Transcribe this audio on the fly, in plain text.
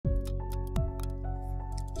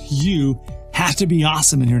you have to be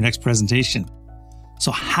awesome in your next presentation.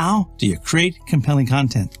 So how do you create compelling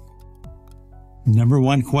content? Number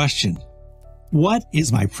one question: what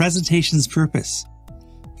is my presentation's purpose?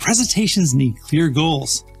 Presentations need clear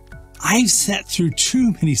goals. I've sat through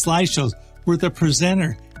too many slideshows where the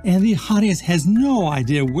presenter and the audience has no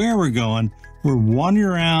idea where we're going. We're wandering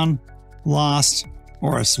around, lost,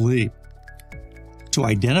 or asleep. To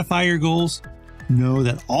identify your goals, know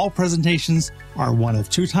that all presentations are one of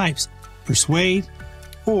two types: persuade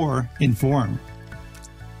or inform.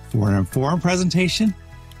 For an informed presentation,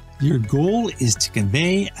 your goal is to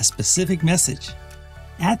convey a specific message.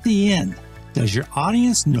 At the end, does your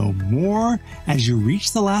audience know more as you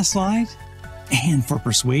reach the last slide? And for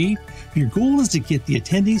persuade, your goal is to get the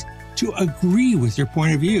attendees to agree with your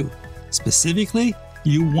point of view. Specifically,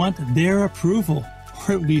 you want their approval,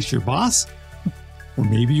 or at least your boss, or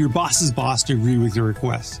maybe your boss's boss, to agree with your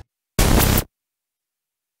request.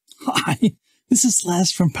 Hi, this is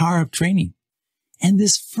Les from Power Up Training, and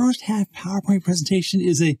this first half PowerPoint presentation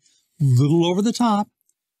is a little over the top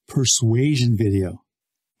persuasion video.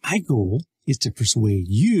 My goal is to persuade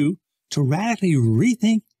you to radically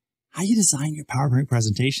rethink how you design your PowerPoint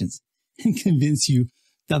presentations and convince you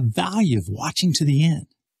the value of watching to the end.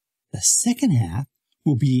 The second half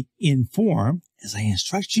will be inform as I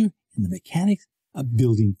instruct you in the mechanics of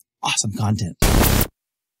building awesome content.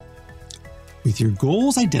 With your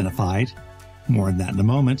goals identified, more on that in a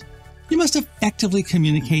moment, you must effectively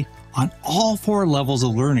communicate on all four levels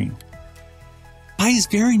of learning. By its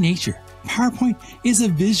very nature, PowerPoint is a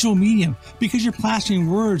visual medium because you're plastering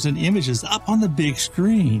words and images up on the big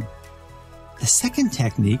screen. The second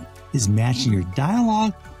technique is matching your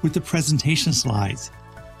dialogue with the presentation slides.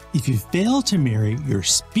 If you fail to marry your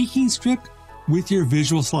speaking script with your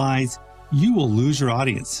visual slides, you will lose your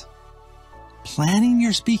audience. Planning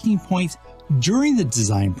your speaking points during the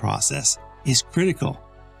design process is critical.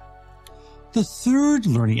 The third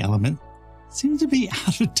learning element seems to be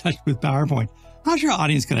out of touch with PowerPoint. How's your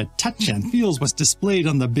audience going to touch and feel what's displayed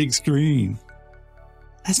on the big screen?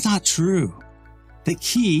 That's not true. The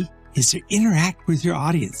key is to interact with your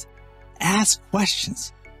audience. Ask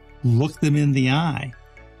questions. Look them in the eye.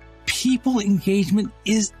 People engagement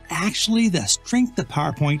is actually the strength of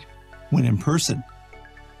PowerPoint when in person.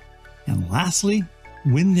 And lastly,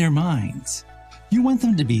 win their minds. You want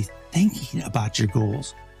them to be thinking about your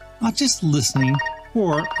goals, not just listening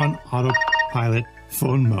or on autopilot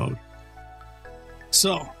phone mode.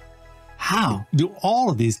 So, how do all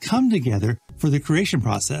of these come together for the creation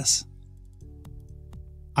process?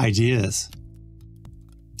 Ideas.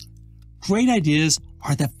 Great ideas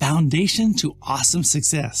are the foundation to awesome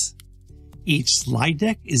success. Each slide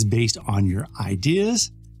deck is based on your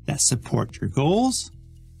ideas that support your goals.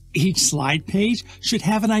 Each slide page should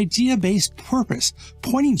have an idea-based purpose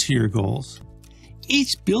pointing to your goals.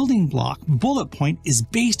 Each building block bullet point is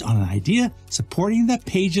based on an idea supporting the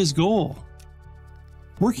page's goal.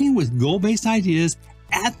 Working with goal-based ideas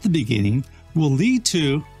at the beginning will lead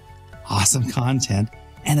to awesome content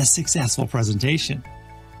and a successful presentation.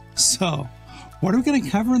 So, what are we going to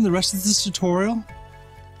cover in the rest of this tutorial?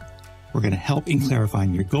 We're going to help in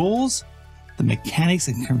clarifying your goals, the mechanics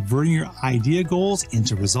of converting your idea goals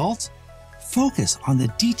into results, focus on the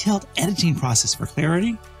detailed editing process for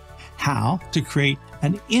clarity, how to create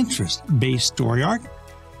an interest-based story arc,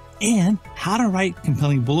 and how to write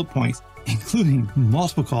compelling bullet points, including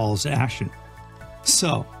multiple calls to action.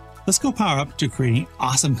 So, let's go power up to creating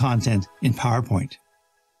awesome content in PowerPoint.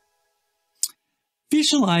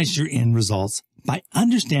 Visualize your end results by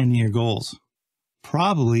understanding your goals.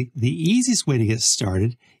 Probably the easiest way to get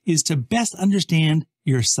started is to best understand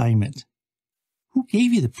your assignment. Who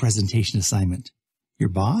gave you the presentation assignment? Your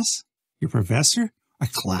boss? Your professor? A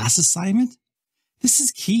class assignment? This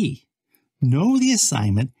is key. Know the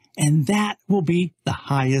assignment, and that will be the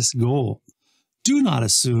highest goal. Do not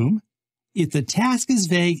assume. If the task is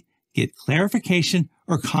vague, get clarification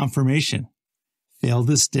or confirmation. Fail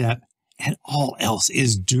this step, and all else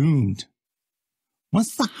is doomed.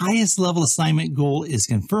 Once the highest level assignment goal is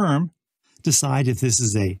confirmed, decide if this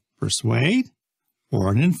is a persuade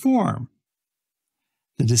or an inform.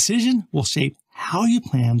 The decision will shape how you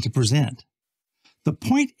plan to present. The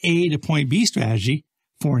point A to point B strategy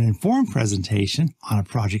for an informed presentation on a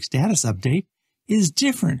project status update is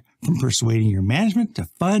different from persuading your management to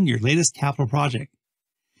fund your latest capital project.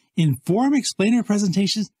 Informed explainer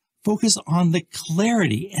presentations focus on the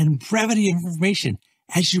clarity and brevity of information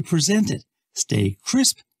as you present it. Stay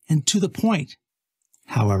crisp and to the point.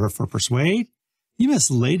 However, for persuade, you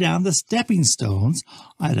must lay down the stepping stones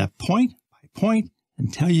at a point by point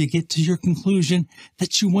until you get to your conclusion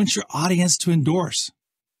that you want your audience to endorse.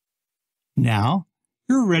 Now,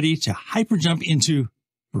 you're ready to hyperjump into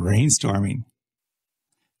brainstorming.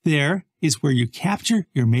 There is where you capture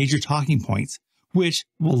your major talking points, which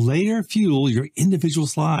will later fuel your individual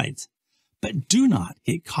slides. But do not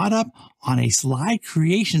get caught up on a slide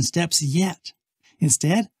creation steps yet.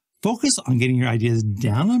 Instead, focus on getting your ideas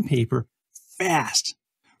down on paper fast.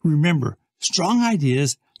 Remember, strong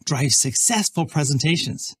ideas drive successful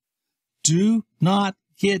presentations. Do not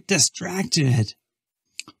get distracted.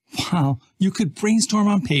 While you could brainstorm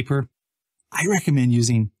on paper, I recommend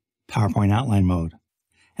using PowerPoint outline mode,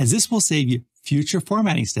 as this will save you future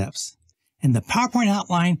formatting steps. And the PowerPoint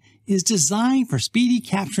outline is designed for speedy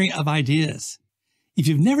capturing of ideas. If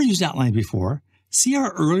you've never used outline before, see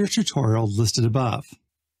our earlier tutorial listed above.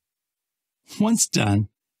 Once done,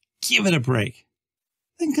 give it a break.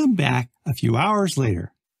 Then come back a few hours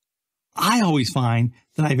later. I always find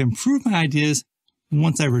that I've improved my ideas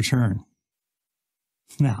once I return.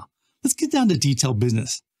 Now, let's get down to detailed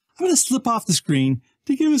business. I'm going to slip off the screen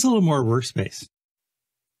to give us a little more workspace.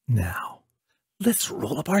 Now, let's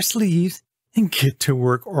roll up our sleeves and get to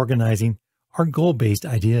work organizing our goal-based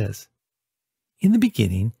ideas. In the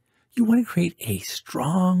beginning, you want to create a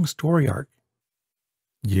strong story arc.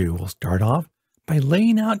 You will start off by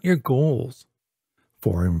laying out your goals.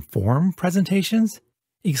 For informed presentations,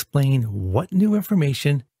 explain what new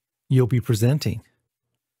information you'll be presenting.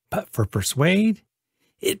 But for persuade,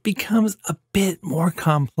 it becomes a bit more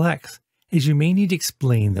complex, as you may need to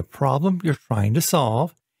explain the problem you're trying to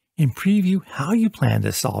solve and preview how you plan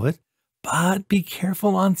to solve it, but be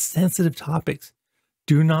careful on sensitive topics.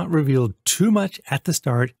 Do not reveal too much at the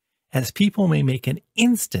start, as people may make an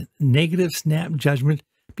instant negative snap judgment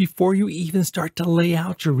before you even start to lay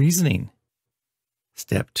out your reasoning.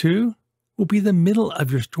 Step 2 will be the middle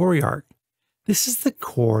of your story arc. This is the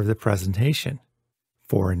core of the presentation.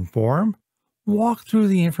 For inform, walk through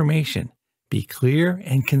the information. Be clear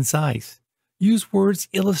and concise. Use words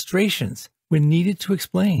illustrations when needed to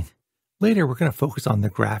explain. Later, we're going to focus on the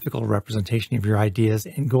graphical representation of your ideas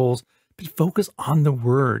and goals, but focus on the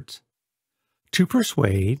words. To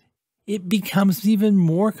persuade, it becomes even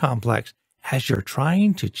more complex as you're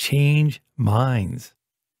trying to change minds.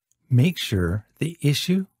 Make sure the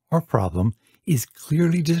issue or problem is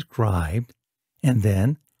clearly described, and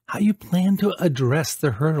then how you plan to address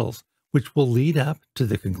the hurdles, which will lead up to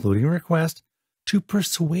the concluding request to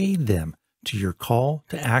persuade them to your call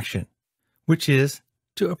to action, which is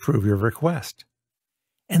to approve your request.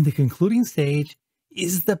 And the concluding stage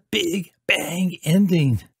is the big bang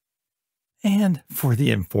ending. And for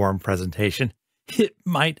the informed presentation, it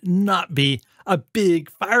might not be a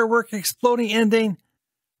big firework exploding ending,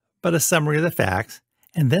 but a summary of the facts,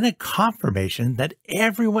 and then a confirmation that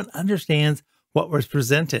everyone understands what was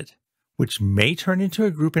presented, which may turn into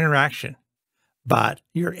a group interaction. But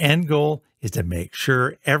your end goal is to make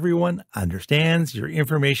sure everyone understands your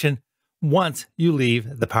information once you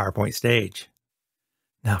leave the PowerPoint stage.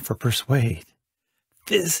 Now for persuade.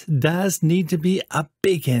 This does need to be a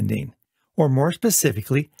big ending, or more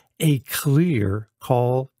specifically, a clear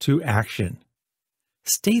call to action.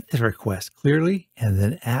 State the request clearly and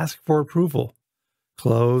then ask for approval.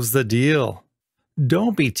 Close the deal.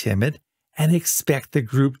 Don't be timid and expect the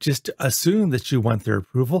group just to assume that you want their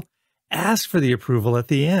approval. Ask for the approval at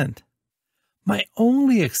the end. My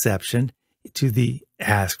only exception to the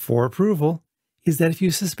ask for approval is that if you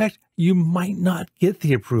suspect you might not get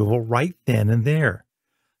the approval right then and there.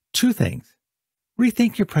 2 things.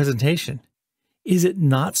 Rethink your presentation. Is it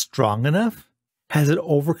not strong enough? Has it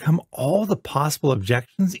overcome all the possible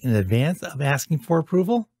objections in advance of asking for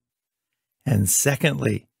approval? And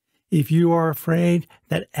secondly, if you are afraid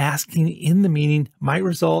that asking in the meeting might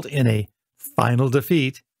result in a final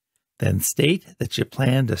defeat, then state that you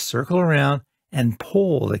plan to circle around and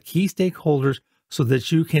poll the key stakeholders so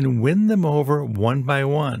that you can win them over one by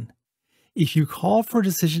one. If you call for a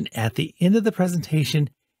decision at the end of the presentation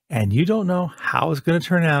and you don't know how it's going to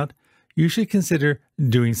turn out, you should consider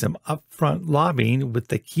doing some upfront lobbying with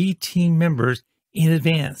the key team members in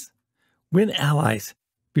advance. Win allies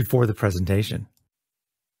before the presentation.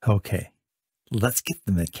 Okay, let's get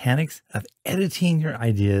the mechanics of editing your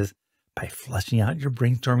ideas by fleshing out your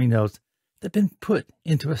brainstorming notes that have been put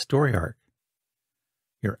into a story arc.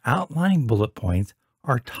 Your outline bullet points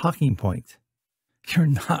are talking points. You're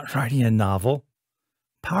not writing a novel.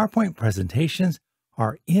 PowerPoint presentations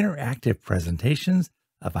are interactive presentations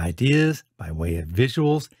of ideas by way of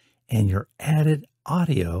visuals and your added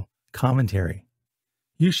audio commentary.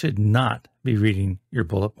 You should not be reading your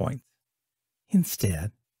bullet points.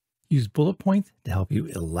 Instead, use bullet points to help you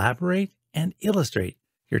elaborate and illustrate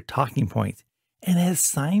your talking points and as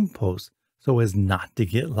signposts so as not to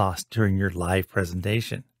get lost during your live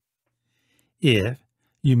presentation. If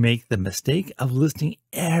you make the mistake of listing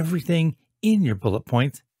everything in your bullet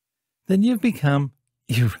points, then you've become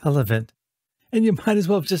irrelevant and you might as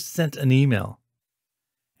well have just sent an email.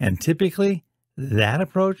 And typically, that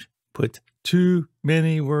approach puts too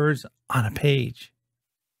many words on a page.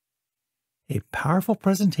 A powerful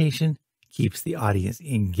presentation keeps the audience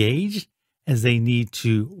engaged as they need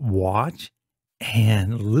to watch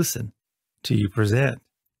and listen to you present.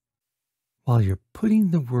 While you're putting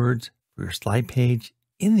the words for your slide page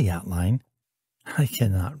in the outline, I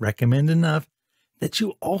cannot recommend enough that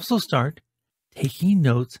you also start taking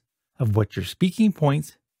notes of what your speaking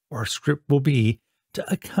points or script will be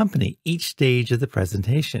to accompany each stage of the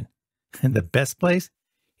presentation. And the best place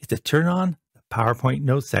is to turn on the PowerPoint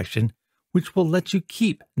notes section, which will let you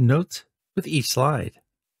keep notes with each slide.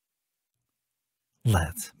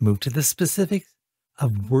 Let's move to the specifics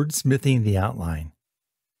of wordsmithing the outline.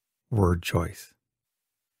 Word choice.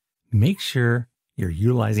 Make sure you're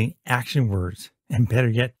utilizing action words and, better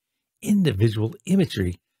yet, individual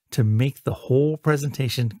imagery to make the whole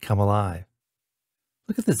presentation come alive.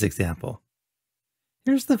 Look at this example.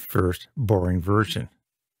 Here's the first boring version.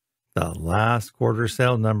 The last quarter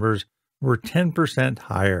sales numbers were 10%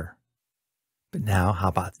 higher. But now, how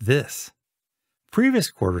about this? Previous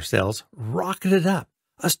quarter sales rocketed up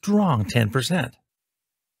a strong 10%.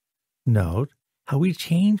 Note how we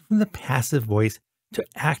changed from the passive voice to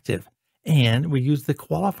active, and we use the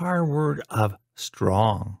qualifier word of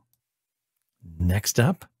strong. Next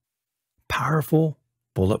up, powerful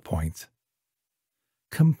bullet points.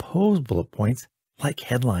 Compose bullet points like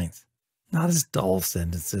headlines, not as dull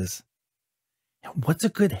sentences. And what's a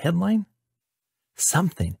good headline?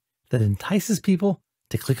 Something that entices people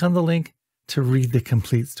to click on the link to read the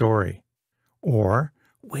complete story, or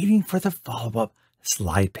waiting for the follow-up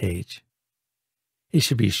slide page. It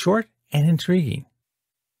should be short and intriguing.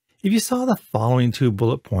 If you saw the following two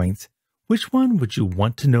bullet points, which one would you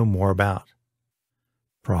want to know more about?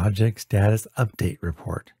 Project status update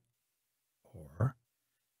report, or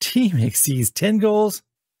team exceeds 10 goals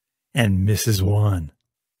and misses one.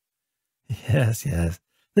 Yes,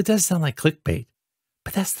 that does sound like clickbait,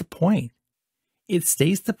 but that's the point. It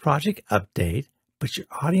states the project update, but your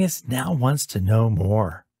audience now wants to know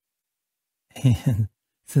more. And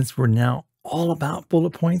since we're now all about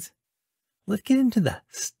bullet points, let's get into the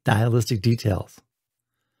stylistic details.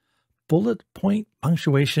 Bullet point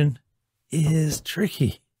punctuation is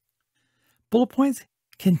tricky. Bullet points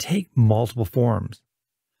can take multiple forms.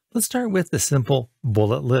 Let's start with the simple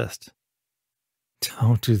bullet list.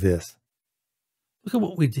 Don't do this. Look at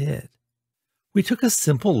what we did. We took a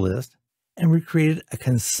simple list and we created a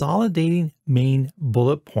consolidating main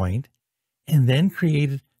bullet point and then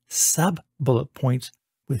created sub-bullet points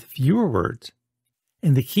with fewer words.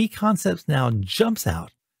 And the key concepts now jumps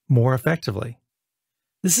out more effectively.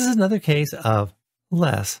 This is another case of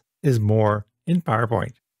less is more in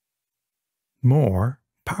PowerPoint. More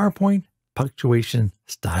PowerPoint punctuation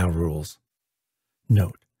style rules.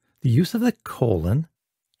 Note the use of the colon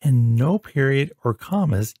and no period or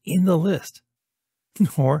commas in the list,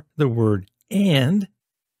 nor the word "and"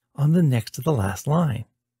 on the next to the last line.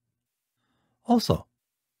 Also,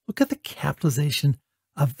 look at the capitalization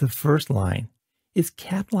of the first line. It's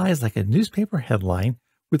capitalized like a newspaper headline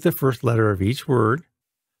with the first letter of each word,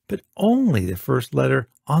 but only the first letter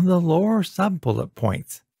on the lower sub-bullet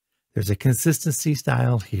points. There's a consistency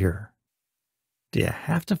style here. Do you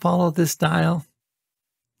have to follow this style?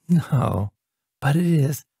 No, but it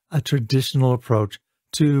is a traditional approach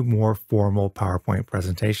to more formal PowerPoint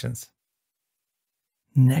presentations.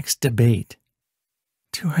 Next debate.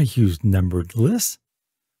 Do I use numbered lists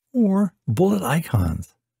or bullet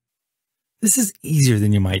icons? This is easier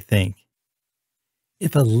than you might think.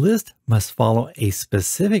 If a list must follow a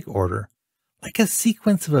specific order, like a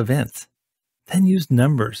sequence of events, then use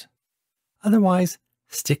numbers. Otherwise,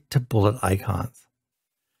 stick to bullet icons.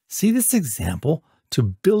 See this example to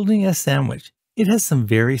building a sandwich. It has some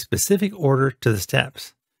very specific order to the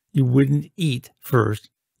steps. You wouldn't eat first,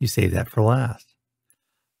 you save that for last.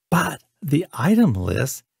 But the item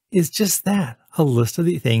list is just that, a list of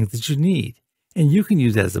the things that you need. And you can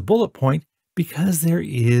use that as a bullet point because there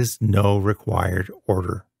is no required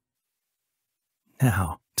order.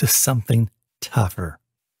 Now to something tougher.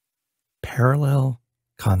 Parallel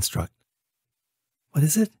construct. What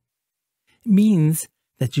is it? It means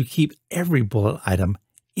that you keep every bullet item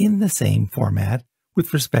in the same format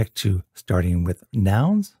with respect to starting with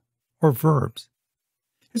nouns or verbs.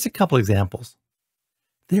 Here's a couple examples.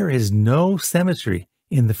 There is no symmetry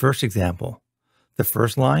in the first example. The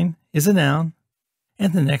first line is a noun,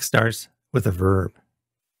 and the next starts with a verb.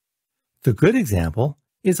 The good example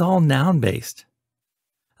is all noun-based.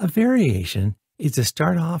 A variation is to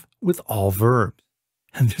start off with all verbs.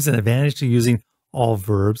 And there's an advantage to using all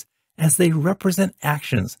verbs as they represent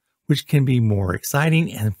actions which can be more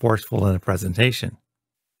exciting and forceful in a presentation.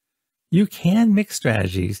 You can mix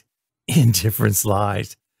strategies in different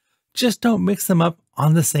slides. Just don't mix them up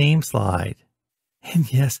on the same slide.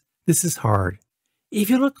 And yes, this is hard. If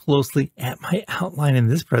you look closely at my outline in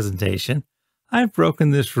this presentation, I've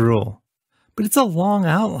broken this rule. But it's a long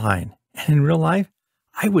outline, and in real life,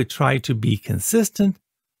 I would try to be consistent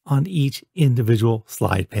on each individual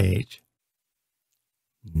slide page.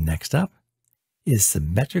 Next up is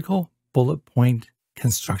symmetrical bullet point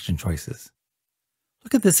construction choices.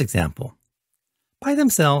 Look at this example. By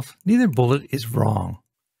themselves, neither bullet is wrong.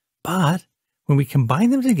 But when we combine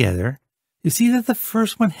them together, you see that the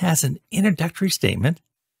first one has an introductory statement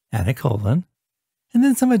and a colon, and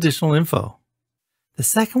then some additional info. The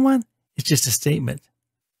second one is just a statement.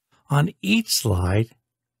 On each slide,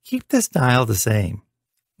 keep the style the same,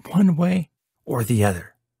 one way or the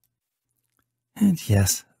other. And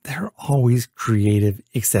yes, there are always creative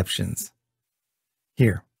exceptions.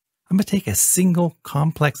 Here, I'm going to take a single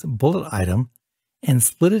complex bullet item and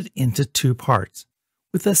split it into two parts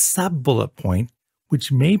with a sub-bullet point,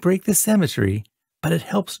 which may break the symmetry, but it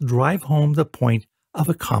helps drive home the point of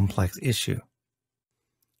a complex issue.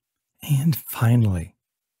 And finally,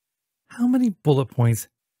 how many bullet points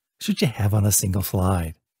should you have on a single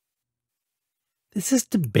slide? This is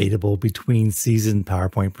debatable between seasoned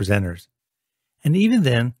PowerPoint presenters, and even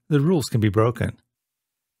then, the rules can be broken.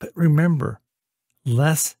 But remember,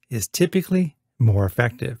 less is typically more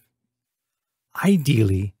effective.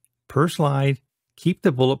 Ideally, per slide, keep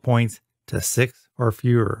the bullet points to 6 or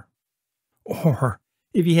fewer. Or,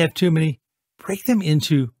 if you have too many, break them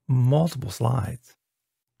into multiple slides.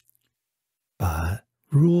 But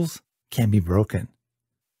rules can be broken.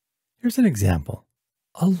 Here's an example.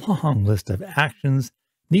 A long list of actions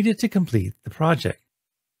needed to complete the project.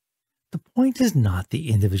 The point is not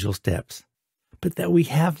the individual steps, but that we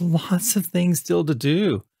have lots of things still to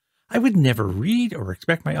do. I would never read or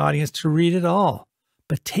expect my audience to read it all,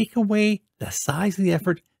 but take away the size of the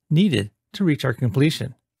effort needed to reach our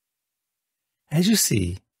completion. As you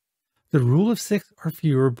see, the rule of 6 or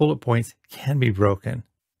fewer bullet points can be broken.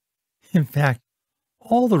 In fact,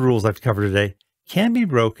 all the rules I've covered today can be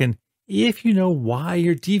broken if you know why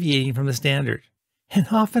you're deviating from the standard, and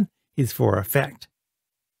often it's for effect.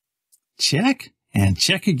 Check and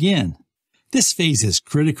check again. This phase is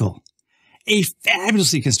critical. A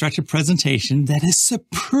fabulously constructed presentation that is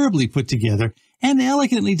superbly put together and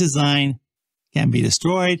elegantly designed can be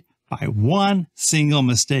destroyed by one single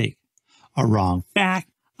mistake. A wrong fact,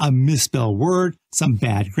 a misspelled word, some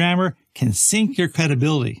bad grammar can sink your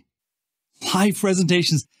credibility. Live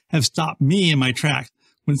presentations have stopped me in my tracks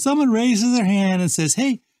when someone raises their hand and says,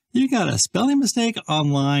 "Hey, you got a spelling mistake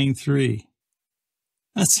on line 3.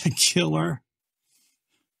 That's a killer.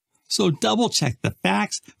 So double check the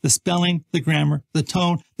facts, the spelling, the grammar, the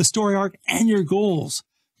tone, the story arc, and your goals.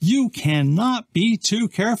 You cannot be too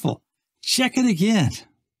careful. Check it again.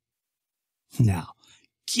 Now,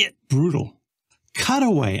 get brutal. Cut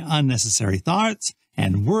away unnecessary thoughts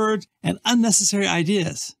and words and unnecessary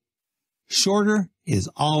ideas. Shorter is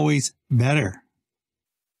always better.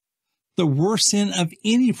 The worst sin of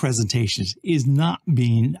any presentations is not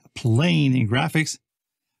being plain in graphics,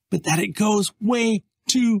 but that it goes way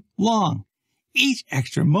too long. Each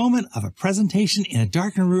extra moment of a presentation in a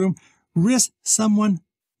darkened room risks someone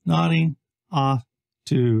nodding off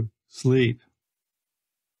to sleep.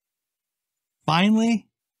 Finally,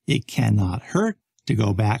 it cannot hurt to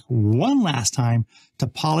go back one last time to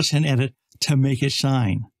polish and edit to make it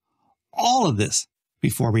shine. All of this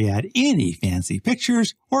before we add any fancy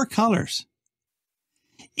pictures or colors.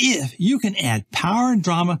 If you can add power and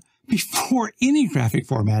drama before any graphic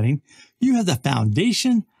formatting, you have the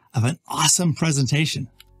foundation of an awesome presentation.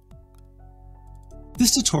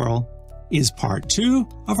 This tutorial is part 2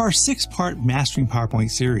 of our 6-part Mastering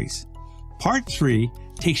PowerPoint series. Part 3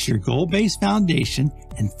 takes your goal-based foundation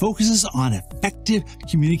and focuses on effective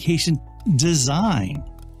communication design.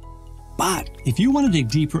 But if you want to dig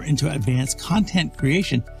deeper into advanced content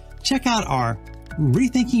creation, check out our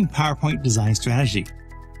Rethinking PowerPoint Design Strategy.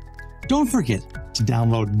 Don't forget to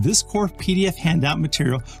download this course PDF handout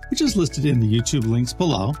material, which is listed in the YouTube links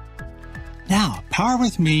below. Now, power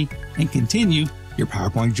with me and continue your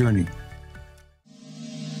PowerPoint journey.